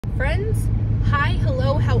friends. Hi,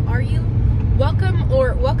 hello, how are you?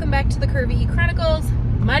 Welcome back to the Curvy E Chronicles.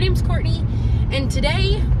 My name's Courtney, and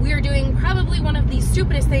today we are doing probably one of the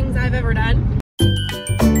stupidest things I've ever done.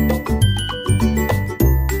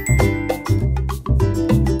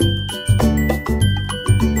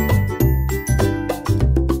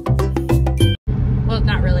 Well,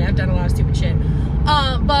 not really, I've done a lot of stupid shit.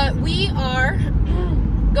 But we are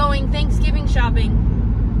going Thanksgiving shopping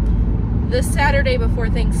the Saturday before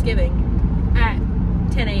Thanksgiving at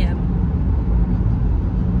 10 a.m.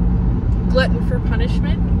 Glutton for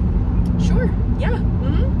punishment? Sure, yeah.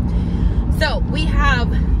 So we have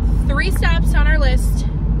 3 stops on our list.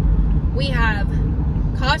 We have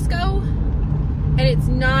Costco,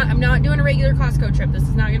 and I'm not doing a regular Costco trip. This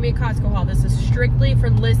is not gonna be a Costco haul. This is strictly for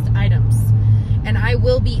list items. And I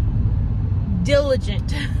will be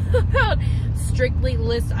diligent about strictly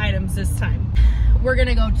list items this time. We're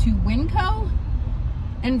gonna go to Winco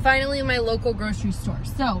and finally my local grocery store.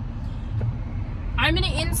 So I'm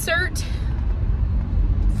gonna insert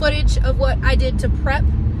footage of what I did to prep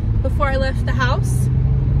before I left the house,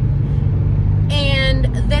 and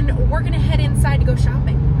then we're gonna head inside to go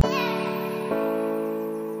shopping.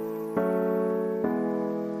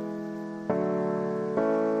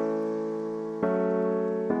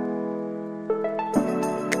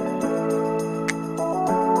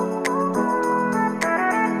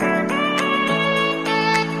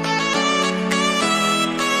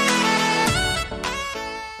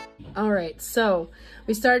 Alright, so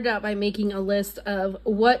we started out by making a list of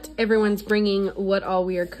what everyone's bringing, what all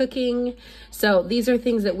we are cooking. So these are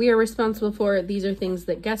things that we are responsible for. These are things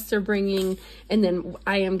that guests are bringing. And then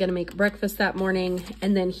I am going to make breakfast that morning.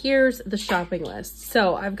 And then here's the shopping list.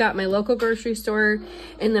 So I've got my local grocery store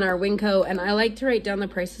and then our Winco. And I like to write down the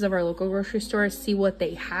prices of our local grocery store, see what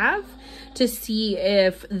they have, to see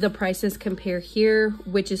if the prices compare here,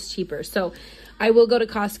 which is cheaper. So I will go to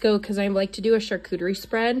Costco because I like to do a charcuterie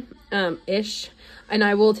spread, and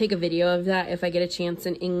I will take a video of that if I get a chance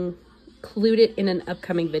and include it in an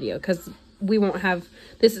upcoming video, because we won't have,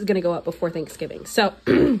 this is going to go up before Thanksgiving. So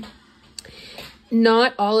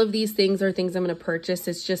not all of these things are things I'm going to purchase.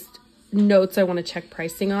 It's just notes I want to check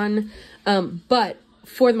pricing on. But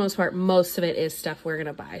for the most part, most of it is stuff we're going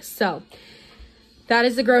to buy. So that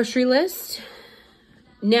is the grocery list.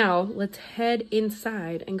 Now let's head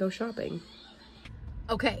inside and go shopping.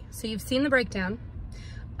 Okay, so you've seen the breakdown.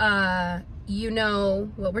 You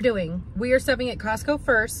know what we're doing. We are stopping at Costco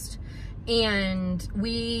first, and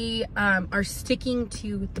we are sticking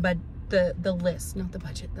to the list, not the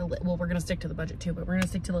budget. Well, we're gonna stick to the budget too, but we're gonna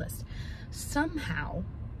stick to the list. Somehow,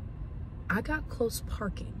 I got close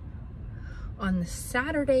parking on the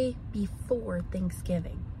Saturday before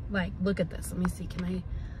Thanksgiving. Like, look at this. Let me see. Can I?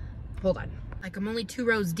 Hold on. Like, I'm only 2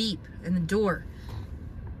 rows deep, and the door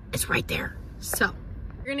is right there. So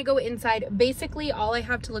we're gonna go inside. Basically, all I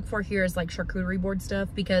have to look for here is like charcuterie board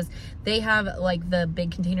stuff, because they have like the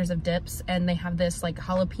big containers of dips, and they have this like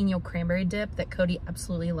jalapeno cranberry dip that Cody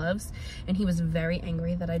absolutely loves, and he was very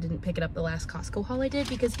angry that I didn't pick it up the last Costco haul I did,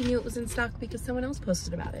 because he knew it was in stock because someone else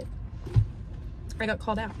posted about it. I got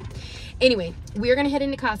called out. Anyway, we're gonna head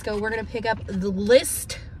into Costco. We're gonna pick up the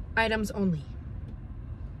list items only.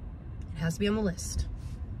 It has to be on the list.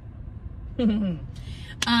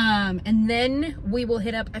 And then we will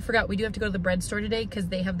hit up, I forgot, we do have to go to the bread store today because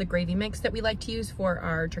they have the gravy mix that we like to use for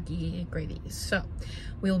our turkey gravies. So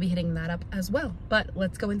we will be hitting that up as well, but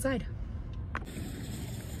let's go inside.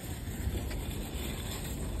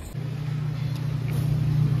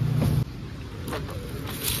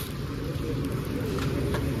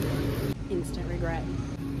 Instant regret.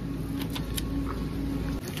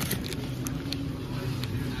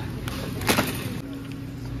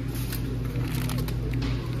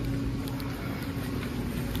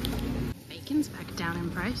 Back down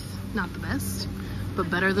in price. Not the best,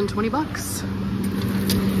 but better than 20 bucks.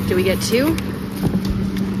 Do we get 2?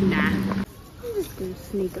 Nah. I'm just gonna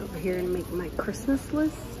sneak over here and make my Christmas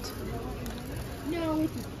list. No.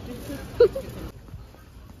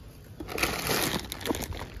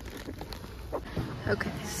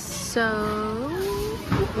 Okay, so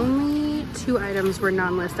only 2 items were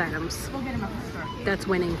non-list items. We'll get them at the store. That's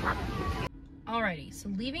winning. Alrighty, so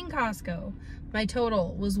leaving Costco, my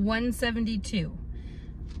total was $172.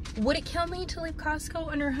 Would it kill me to leave Costco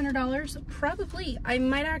under $100? Probably. I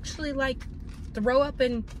might actually like throw up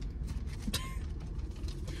and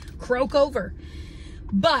croak over.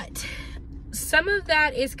 But some of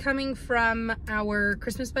that is coming from our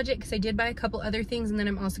Christmas budget, because I did buy a couple other things, and then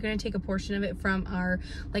I'm also going to take a portion of it from our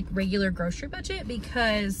like regular grocery budget,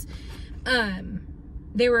 because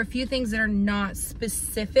there were a few things that are not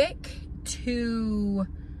specific to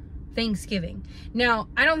Thanksgiving. Now,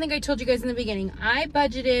 I don't think I told you guys in the beginning, I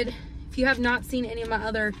budgeted, if you have not seen any of my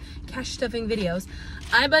other cash stuffing videos,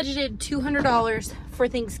 I budgeted $200 for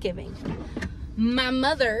Thanksgiving. My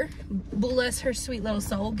mother, bless her sweet little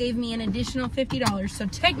soul, gave me an additional $50. So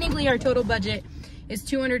technically our total budget is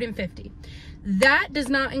 $250. That does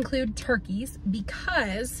not include turkeys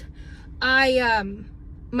because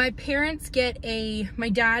my parents get my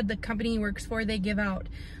dad, the company he works for, they give out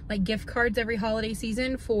like gift cards every holiday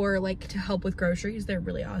season for like to help with groceries. They're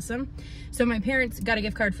really awesome. So my parents got a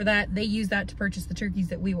gift card for that. They use that to purchase the turkeys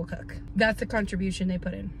that we will cook. That's the contribution they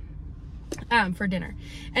put in for dinner.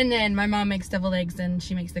 And then my mom makes deviled eggs and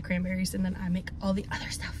she makes the cranberries, and then I make all the other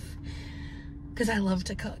stuff because I love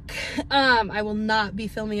to cook. I will not be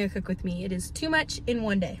filming a cook with me. It is too much in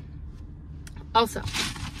one day. Also,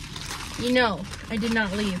 you know, I did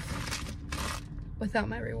not leave without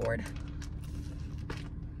my reward.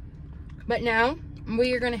 But now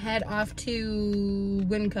we are going to head off to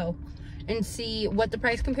Winco and see what the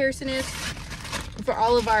price comparison is for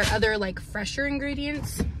all of our other like fresher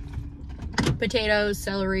ingredients. Potatoes,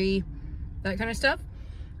 celery, that kind of stuff.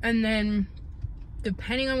 And then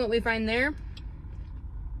depending on what we find there,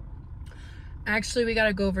 actually we got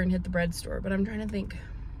to go over and hit the bread store, but I'm trying to think.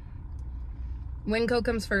 Winco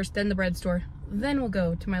comes first, then the bread store, then we'll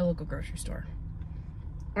go to my local grocery store.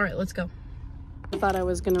 All right, let's go. I thought I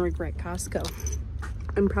was gonna regret Costco.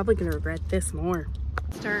 I'm probably gonna regret this more.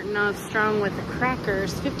 Starting off strong with the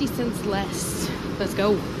crackers, 50 cents less. Let's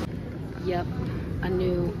go. Yep, I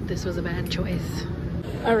knew this was a bad choice.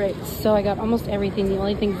 All right, so I got almost everything. The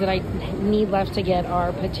only things that I need left to get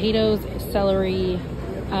are potatoes, celery,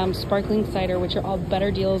 sparkling cider, which are all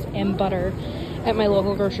better deals, and butter at my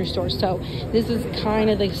local grocery store. So this is kind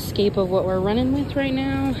of the escape of what we're running with right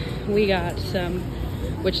now. We got some,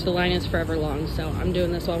 which the line is forever long, so I'm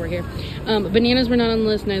doing this while we're here. Bananas were not on the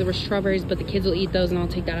list, neither were strawberries, but the kids will eat those and I'll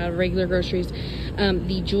take that out of regular groceries.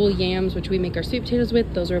 The jewel yams, which we make our sweet potatoes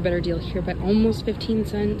with, those are a better deal here by almost 15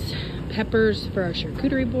 cents. Peppers for our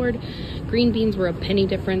charcuterie board. Green beans were a penny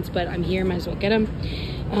difference, but I'm here, might as well get them.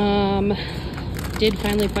 Did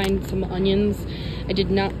finally find some onions. I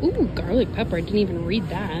did not, ooh, garlic pepper, I didn't even read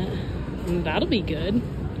that. That'll be good.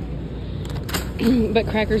 But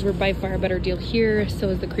crackers were by far a better deal here. So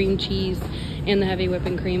is the cream cheese and the heavy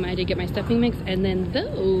whipping cream. I did get my stuffing mix, and then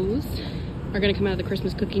those are gonna come out of the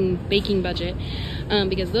Christmas cooking baking budget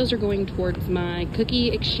because those are going towards my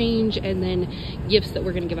cookie exchange and then gifts that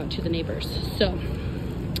we're gonna give out to the neighbors. So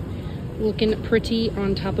looking pretty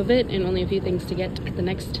on top of it, and only a few things to get at the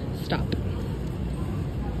next stop.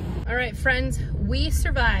 All right, friends, we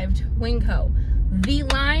survived Winco. The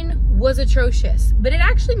line was atrocious, but it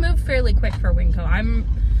actually moved fairly quick for Winco. I'm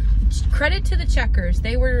credit to the checkers.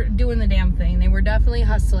 They were doing the damn thing. They were definitely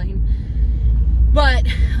hustling. But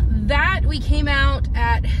that we came out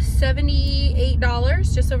at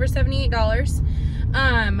 $78, just over $78.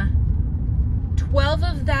 12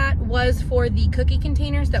 of that was for the cookie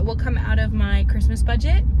containers that will come out of my Christmas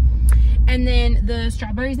budget. And then the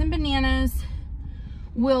strawberries and bananas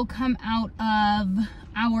will come out of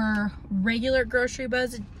our regular grocery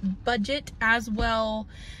budget, as well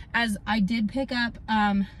as I did pick up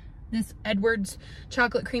this Edwards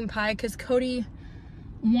chocolate cream pie because Cody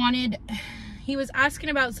wanted, he was asking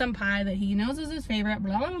about some pie that he knows is his favorite,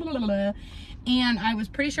 blah, blah, blah, blah, and I was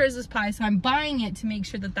pretty sure it's this pie, so I'm buying it to make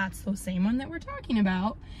sure that that's the same one that we're talking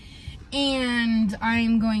about. And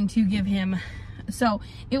I'm going to give him, so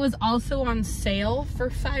it was also on sale for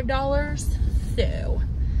 $5, so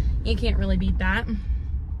you can't really beat that.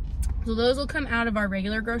 So those will come out of our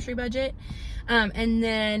regular grocery budget. And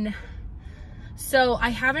then, so I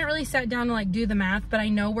haven't really sat down to like do the math, but I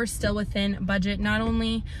know we're still within budget. Not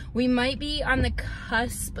only, we might be on the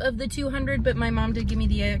cusp of the 200, but my mom did give me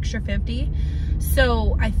the extra 50.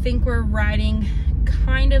 So I think we're riding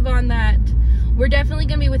kind of on that. We're definitely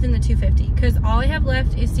gonna be within the 250 because all I have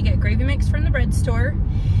left is to get gravy mix from the bread store.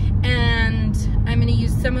 And I'm gonna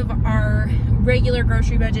use some of our regular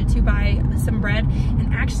grocery budget to buy some bread.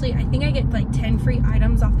 And actually, I think I get like 10 free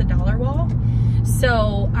items off the dollar wall.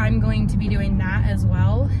 So I'm going to be doing that as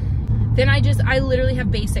well. Then I literally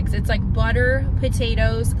have basics. It's like butter,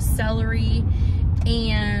 potatoes, celery,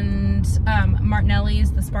 and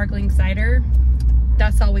Martinelli's, the sparkling cider.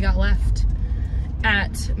 That's all we got left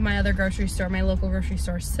at my other grocery store, my local grocery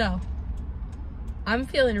store. So I'm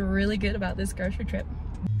feeling really good about this grocery trip.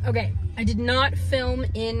 Okay, I did not film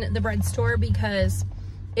in the bread store because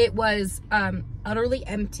it was utterly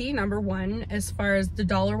empty, number one, as far as the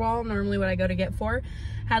dollar wall, normally what I go to get for,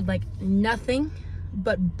 had like nothing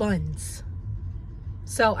but buns.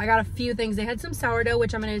 So I got a few things. They had some sourdough,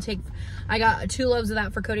 which I'm going to take. I got 2 loaves of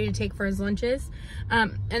that for Cody to take for his lunches.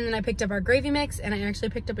 And then I picked up our gravy mix, and I actually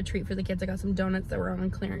picked up a treat for the kids. I got some donuts that were on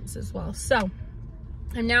clearance as well. So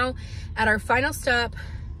I'm now at our final stop,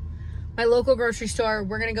 my local grocery store.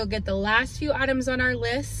 We're going to go get the last few items on our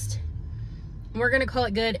list. We're going to call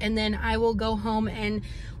it good. And then I will go home and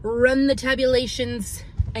run the tabulations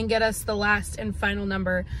and get us the last and final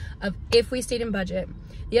number of if we stayed in budget.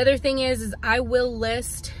 The other thing is I will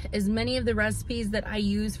list as many of the recipes that I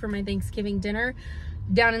use for my Thanksgiving dinner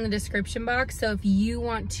down in the description box. So if you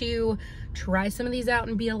want to try some of these out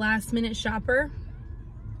and be a last minute shopper,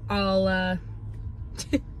 I'll,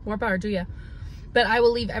 more power to you. But I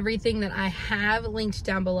will leave everything that I have linked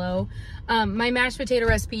down below. My mashed potato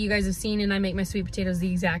recipe you guys have seen, and I make my sweet potatoes the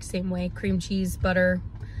exact same way. Cream cheese, butter,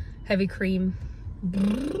 heavy cream,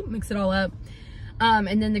 mix it all up.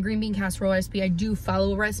 And then the green bean casserole recipe, I do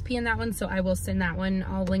follow a recipe in that one, so I will send that one.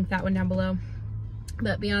 I'll link that one down below.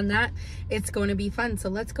 But beyond that, it's going to be fun. So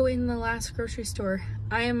let's go in the last grocery store.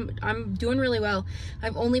 I'm doing really well.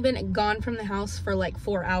 I've only been gone from the house for like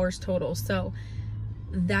 4 hours total. So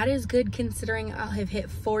that is good considering I'll have hit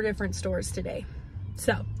 4 different stores today.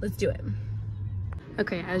 So let's do it.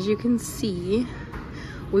 Okay, as you can see,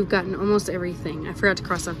 we've gotten almost everything. I forgot to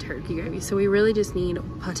cross off turkey gravy. So we really just need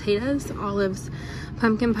potatoes, olives,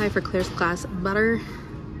 pumpkin pie for Claire's class, butter,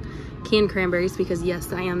 canned cranberries, because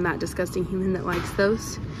yes, I am that disgusting human that likes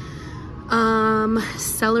those.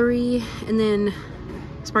 Celery, and then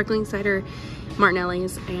sparkling cider,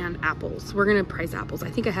 Martinelli's, and apples. We're gonna price apples. I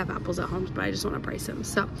think I have apples at home, but I just wanna price them.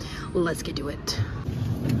 So let's get to it.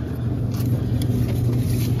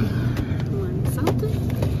 One salted,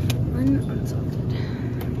 one unsalted.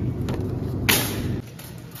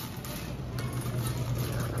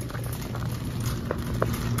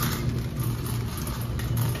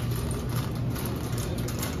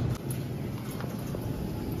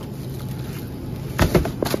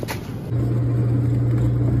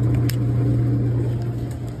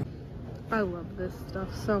 I love this stuff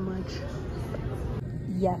so much.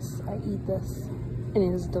 Yes, I eat this and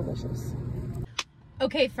it is delicious.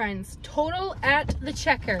 Okay friends, total at the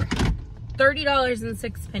checker,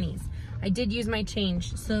 $30.06. I did use my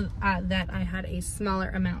change so that I had a smaller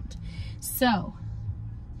amount. So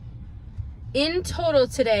in total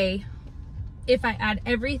today, if I add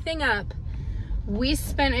everything up, we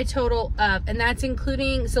spent a total of, and that's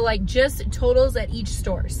including, so like just totals at each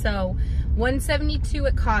store. So $172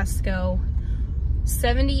 at Costco,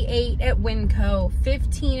 $78 at Winco,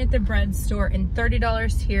 $15 at the bread store, and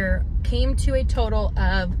 $30 here, came to a total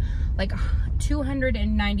of like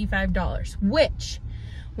 $295, which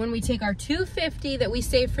when we take our $250 that we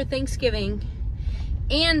saved for Thanksgiving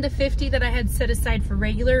and the $50 that I had set aside for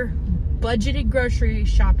regular budgeted grocery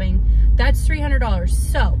shopping, that's $300.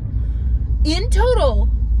 So in total,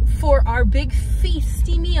 for our big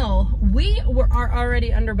feasty meal, we are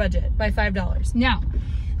already under budget by $5. Now,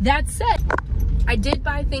 that said, I did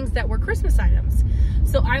buy things that were Christmas items.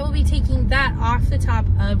 So I will be taking that off the top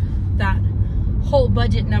of that whole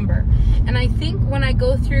budget number. And I think when I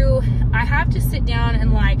go through, I have to sit down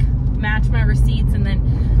and like match my receipts and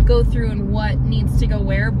then go through and what needs to go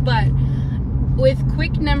where. But with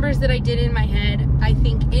quick numbers that I did in my head, I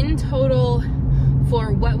think in total,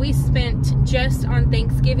 for what we spent just on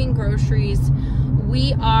Thanksgiving groceries,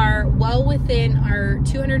 we are well within our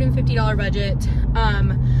 $250 budget.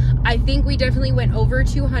 I think we definitely went over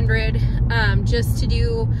 200 just to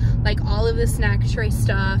do like all of the snack tray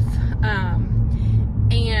stuff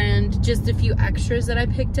and just a few extras that I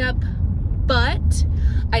picked up. But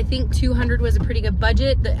I think 200 was a pretty good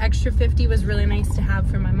budget. The extra 50 was really nice to have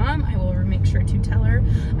for my mom. I will make sure to tell her.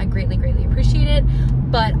 I greatly, greatly appreciate it.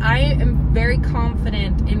 But I am very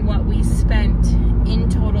confident in what we spent in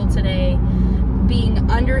total today, being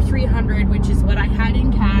under 300, which is what I had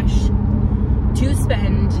in cash to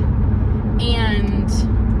spend. And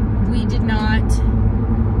we did not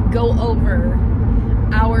go over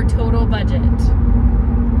our total budget.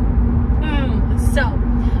 So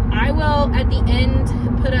I will at the end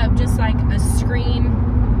put up just like a screen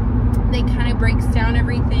that kind of breaks down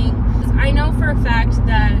everything. I know for a fact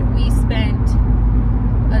that we spent,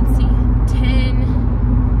 let's see,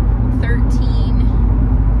 10, 13,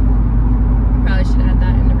 probably should add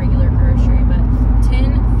that in the regular grocery, but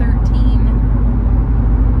 10, 13,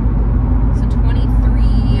 so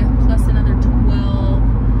 23 plus another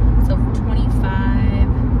 12, so 25.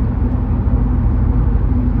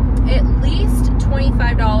 At least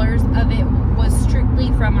 $25 of it was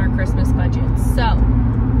strictly from our Christmas budget. So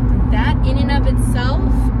that in and of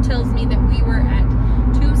itself tells me that we were at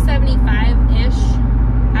 275-ish,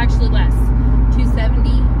 actually less, 270.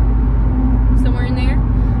 $70, somewhere in there,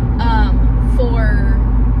 for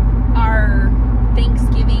our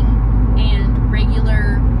Thanksgiving and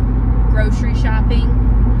regular grocery shopping,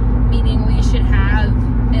 meaning we should have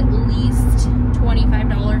at least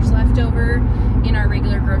 $25 left over in our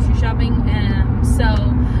regular grocery shopping. So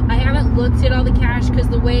I haven't looked at all the cash because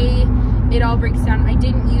the way it all breaks down, I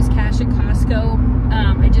didn't use cash at Costco.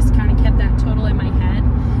 I just kind of kept that total in my head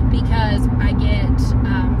because I get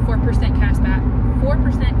 4% cash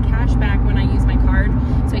back when I use my card.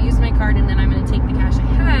 So I use my card, and then I'm going to take the cash I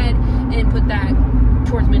had and put that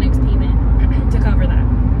towards my next payment to cover that.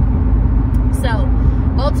 So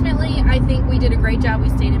ultimately, I think we did a great job. We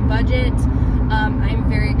stayed in budget. I'm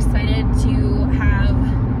very excited to have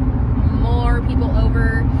more people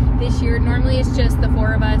over this year. Normally it's just the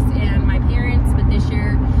 4 of us and my parents, but this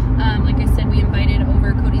year, like I said, we invited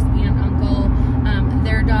over Cody's aunt, uncle,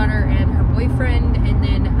 their daughter and her boyfriend, and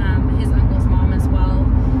then his uncle's mom as well.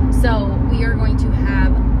 So we are going to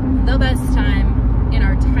have the best time in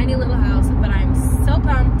our tiny little house, but I'm so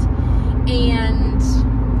pumped, and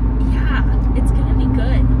yeah, it's gonna be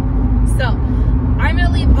good. So I'm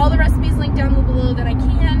gonna leave all the recipes linked down below that I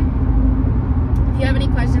can. If you have any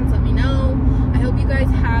questions, let me know. I hope you guys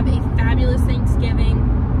have a fabulous Thanksgiving.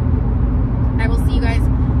 I will see you guys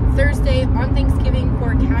Thursday on Thanksgiving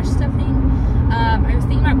for cash stuffing. I was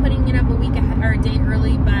thinking about putting it up a week ahead, or a day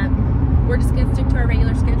early, but we're just gonna stick to our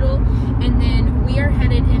regular schedule. And then we are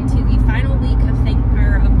headed into the final week of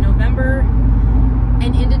November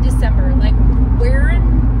and into December. Like, where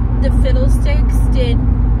in the fiddlesticks did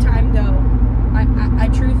time go? I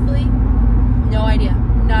truthfully, no idea.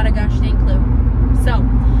 Not a gosh dang clue. So,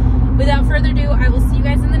 without further ado, I will see you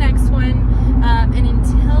guys in the next one. And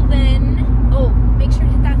until then, oh, make sure to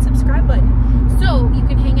hit that subscribe button so you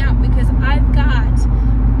can hang out, because I've got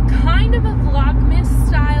kind of a Vlogmas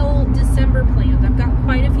style December planned. I've got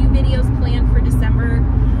quite a few videos planned for December.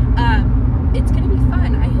 It's going to be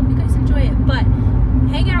fun. I hope you guys enjoy it. But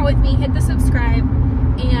hang out with me, hit the subscribe,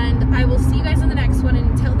 and I will see you guys in the next one.